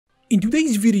In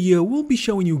today's video, we'll be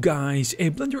showing you guys a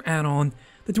Blender add-on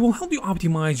that will help you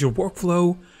optimize your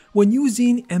workflow when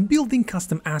using and building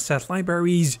custom asset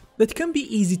libraries that can be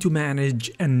easy to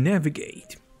manage and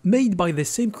navigate. Made by the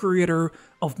same creator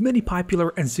of many popular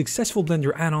and successful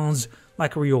Blender add-ons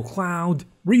like Real Cloud,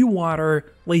 Real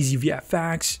Water, Lazy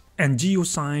VFX, and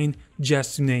Geosign,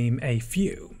 just to name a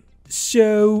few.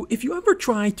 So, if you ever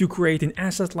tried to create an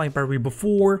asset library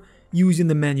before using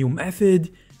the manual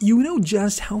method, you know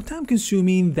just how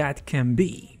time-consuming that can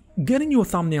be. Getting your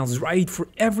thumbnails right for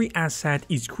every asset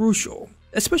is crucial,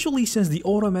 especially since the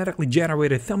automatically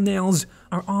generated thumbnails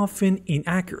are often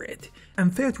inaccurate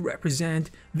and fail to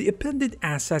represent the appended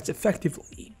assets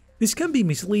effectively. This can be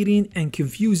misleading and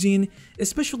confusing,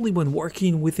 especially when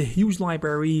working with a huge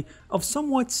library of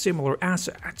somewhat similar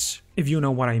assets, if you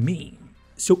know what I mean.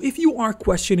 So if you are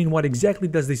questioning what exactly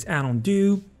does this add-on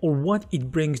do or what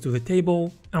it brings to the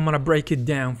table, I'm gonna break it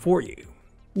down for you.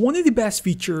 One of the best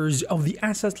features of the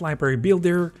Assets Library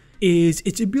Builder is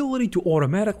its ability to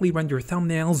automatically render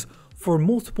thumbnails for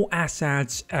multiple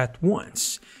assets at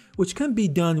once, which can be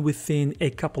done within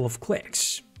a couple of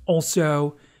clicks.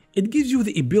 Also, it gives you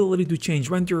the ability to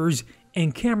change renders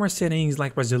and camera settings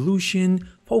like resolution,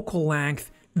 focal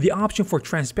length, the option for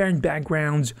transparent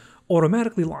backgrounds,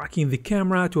 automatically locking the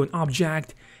camera to an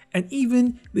object, and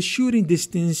even the shooting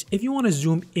distance if you want to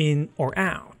zoom in or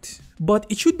out. But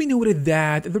it should be noted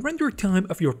that the render time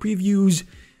of your previews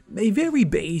may vary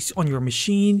based on your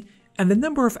machine and the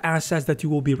number of assets that you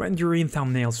will be rendering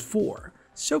thumbnails for,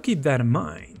 so keep that in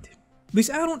mind. This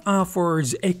add-on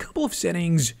offers a couple of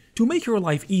settings to make your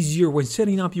life easier when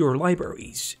setting up your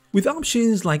libraries, with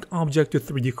options like Object to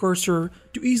 3D Cursor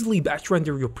to easily batch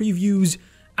render your previews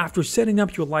after setting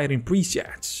up your lighting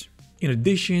presets. In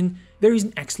addition, there is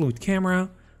an Exclude Camera,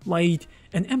 Light,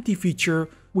 and Empty feature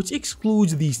which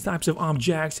excludes these types of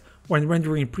objects when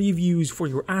rendering previews for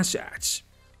your assets.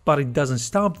 But it doesn't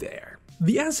stop there.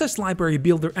 The Assets Library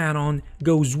Builder add-on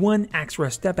goes one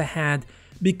extra step ahead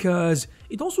because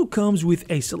it also comes with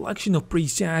a selection of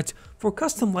presets for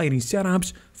custom lighting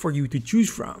setups for you to choose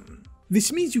from.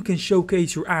 This means you can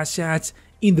showcase your assets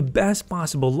in the best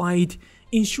possible light,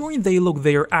 ensuring they look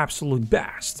their absolute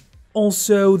best.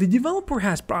 Also, the developer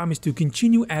has promised to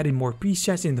continue adding more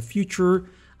presets in the future,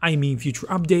 future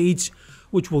updates,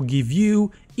 which will give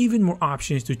you even more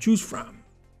options to choose from.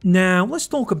 Now, let's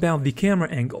talk about the camera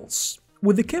angles.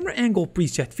 With the camera angle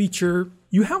preset feature,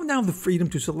 you have now the freedom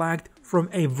to select from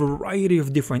a variety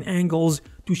of different angles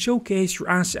to showcase your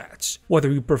assets,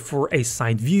 whether you prefer a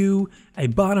side view, a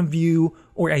bottom view,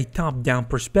 or a top-down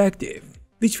perspective.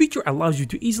 This feature allows you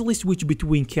to easily switch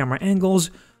between camera angles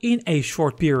in a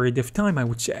short period of time, I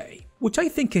would say, which I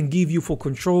think can give you full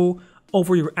control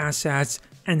over your assets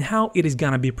and how it is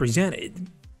gonna be presented.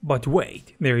 But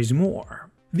wait, there is more.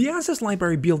 The Assets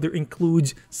Library Builder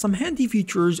includes some handy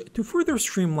features to further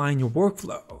streamline your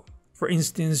workflow. For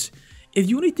instance, if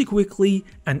you need to quickly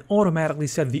and automatically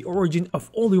set the origin of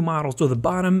all your models to the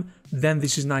bottom, then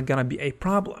this is not gonna be a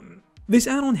problem. This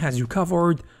add-on has you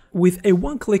covered with a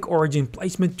one-click origin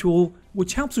placement tool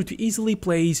which helps you to easily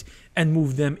place and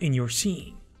move them in your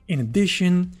scene. In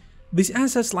addition, this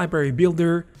Assets Library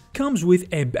Builder comes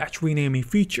with a batch renaming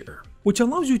feature, which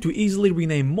allows you to easily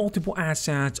rename multiple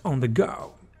assets on the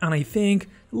go. And I think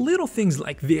little things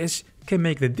like this can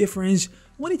make the difference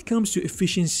when it comes to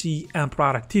efficiency and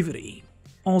productivity.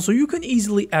 Also, you can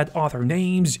easily add author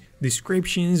names,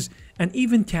 descriptions, and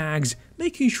even tags,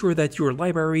 making sure that your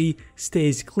library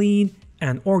stays clean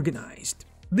and organized.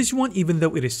 This one, even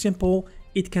though it is simple,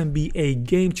 it can be a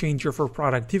game changer for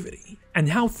productivity and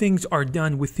how things are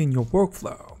done within your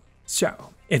workflow.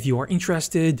 So, if you are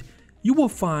interested, you will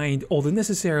find all the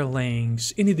necessary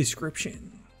links in the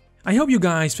description. I hope you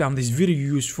guys found this video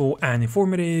useful and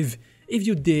informative. If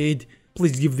you did,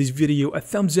 please give this video a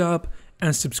thumbs up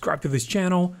and subscribe to this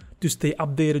channel to stay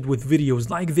updated with videos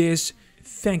like this.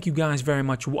 Thank you guys very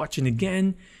much for watching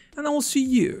again, and I will see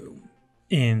you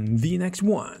in the next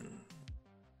one.